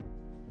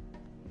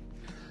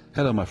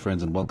Hello, my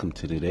friends, and welcome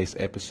to today's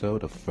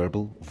episode of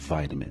Verbal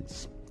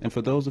Vitamins. And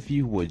for those of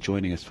you who are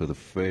joining us for the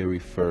very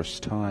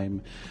first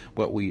time,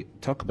 what we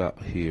talk about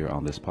here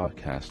on this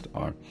podcast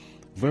are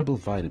verbal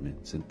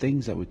vitamins and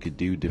things that we could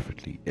do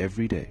differently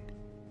every day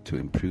to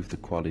improve the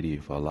quality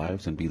of our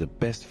lives and be the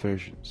best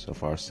versions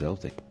of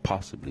ourselves that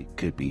possibly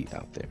could be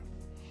out there.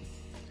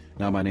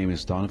 Now, my name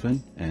is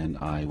Donovan, and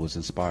I was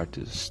inspired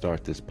to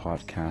start this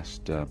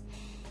podcast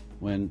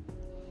when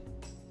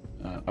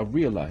I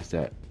realized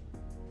that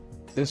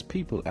there's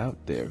people out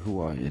there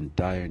who are in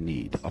dire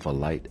need of a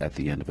light at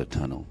the end of a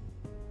tunnel,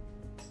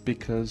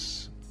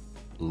 because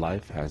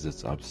life has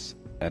its ups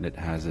and it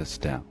has its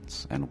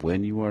downs. And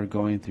when you are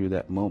going through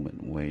that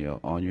moment where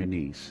you're on your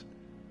knees,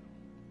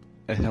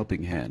 a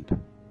helping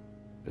hand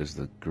is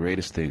the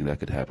greatest thing that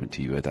could happen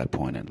to you at that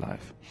point in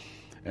life.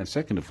 And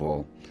second of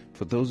all,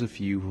 for those of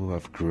you who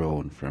have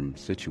grown from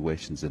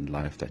situations in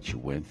life that you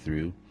went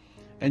through,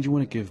 and you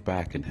want to give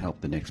back and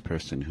help the next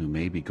person who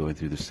may be going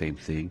through the same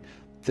thing,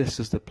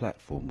 this is the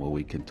platform where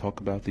we can talk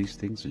about these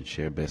things and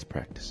share best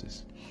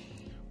practices.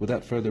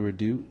 Without further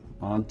ado,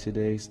 on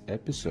today's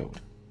episode,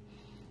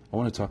 I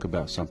want to talk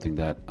about something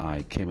that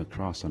I came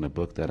across on a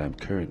book that I'm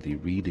currently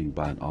reading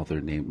by an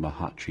author named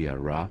Mahatria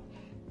Ra.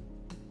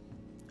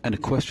 And a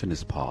question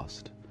is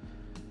posed.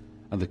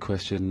 And the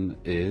question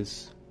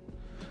is,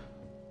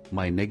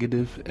 my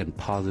negative and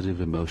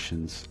positive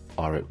emotions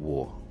are at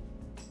war.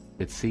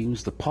 It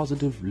seems the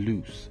positive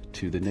lose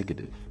to the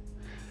negative.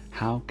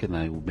 How can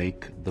I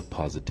make the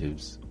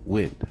positives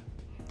win?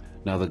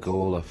 Now, the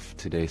goal of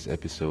today's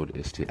episode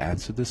is to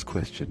answer this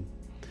question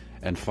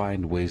and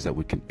find ways that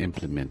we can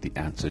implement the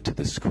answer to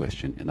this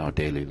question in our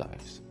daily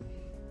lives.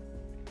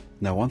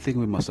 Now, one thing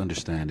we must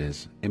understand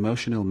is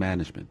emotional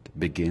management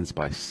begins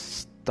by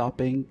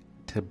stopping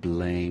to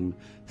blame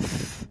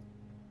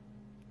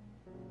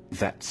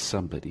that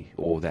somebody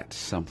or that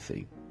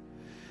something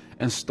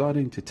and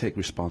starting to take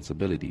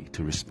responsibility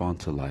to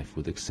respond to life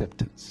with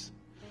acceptance.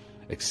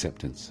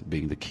 Acceptance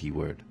being the key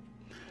word.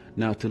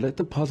 Now, to let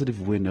the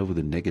positive win over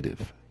the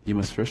negative, you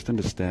must first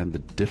understand the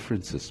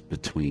differences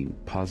between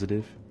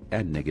positive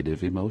and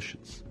negative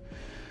emotions.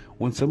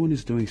 When someone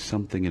is doing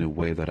something in a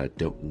way that I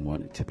don't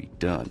want it to be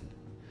done,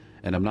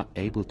 and I'm not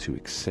able to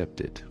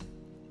accept it,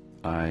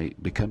 I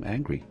become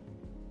angry.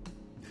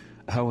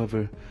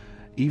 However,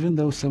 even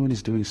though someone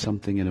is doing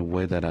something in a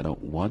way that I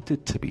don't want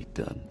it to be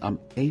done, I'm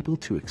able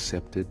to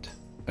accept it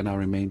and I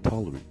remain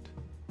tolerant.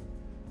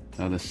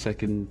 Now, the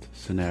second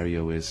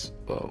scenario is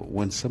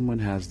when someone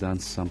has done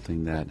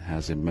something that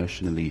has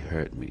emotionally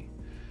hurt me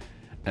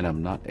and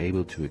I'm not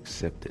able to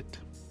accept it.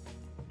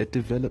 It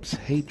develops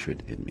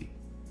hatred in me.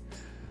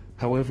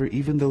 However,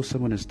 even though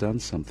someone has done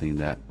something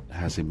that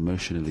has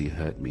emotionally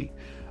hurt me,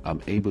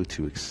 I'm able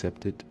to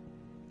accept it,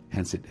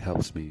 hence it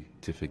helps me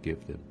to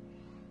forgive them.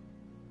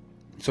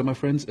 So, my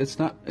friends, it's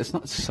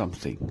not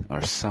something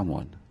or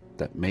someone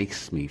that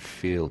makes me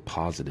feel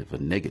positive or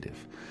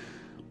negative,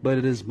 but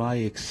it is my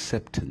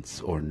acceptance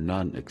or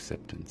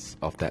non-acceptance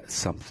of that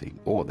something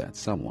or that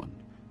someone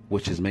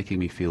which is making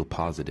me feel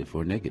positive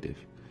or negative.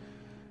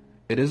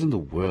 It isn't the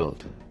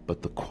world,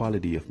 but the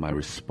quality of my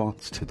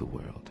response to the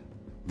world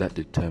that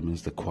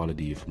determines the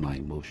quality of my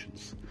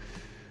emotions.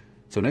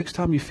 So next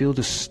time you feel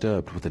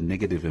disturbed with a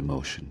negative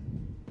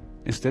emotion,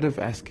 instead of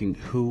asking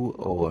who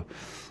or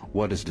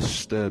what is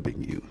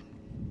disturbing you,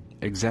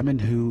 examine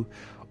who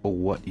or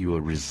what you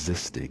are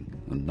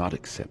resisting and not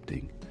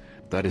accepting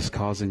that is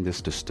causing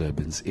this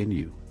disturbance in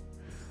you.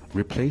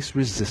 Replace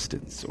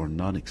resistance or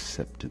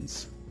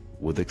non-acceptance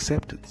with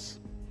acceptance,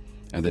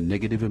 and the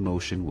negative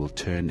emotion will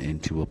turn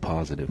into a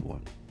positive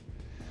one.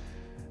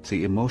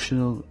 See,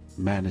 emotional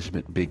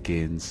management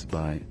begins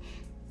by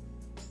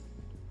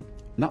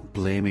not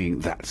blaming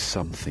that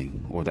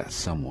something or that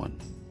someone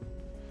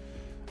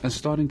and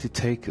starting to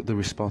take the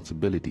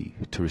responsibility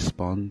to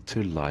respond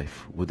to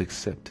life with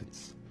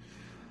acceptance.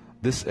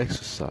 This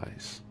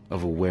exercise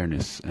of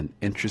awareness and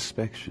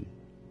introspection,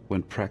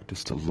 when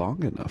practiced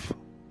long enough,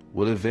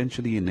 will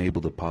eventually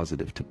enable the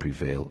positive to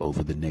prevail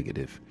over the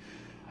negative.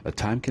 A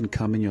time can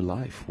come in your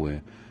life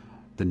where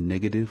the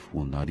negative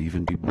will not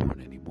even be born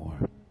anymore.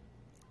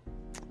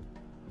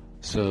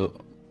 So,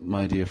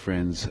 my dear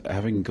friends,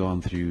 having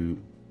gone through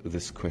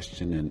this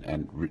question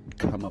and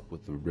come up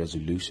with a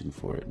resolution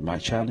for it, my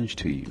challenge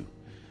to you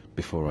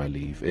before I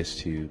leave is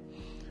to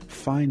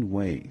find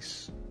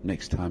ways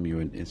next time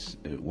you're in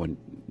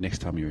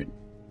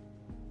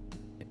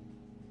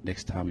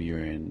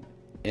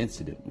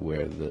incident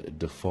where the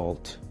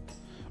default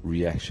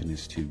reaction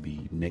is to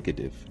be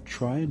negative.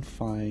 Try and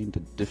find a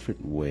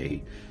different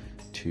way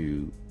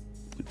to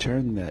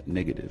turn that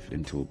negative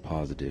into a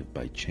positive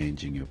by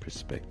changing your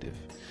perspective.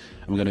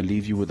 I'm going to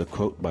leave you with a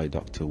quote by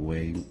Dr.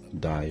 Wayne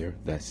Dyer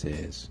that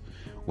says,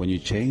 "When you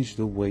change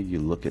the way you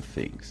look at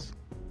things,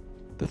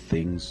 the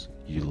things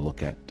you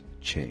look at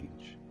change."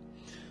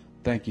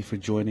 Thank you for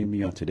joining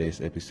me on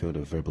today's episode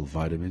of Verbal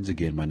Vitamins.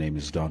 Again, my name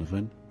is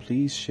Donovan.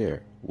 Please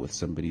share with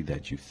somebody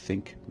that you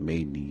think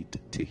may need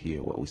to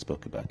hear what we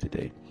spoke about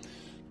today.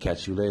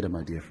 Catch you later,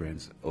 my dear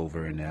friends.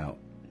 Over and out.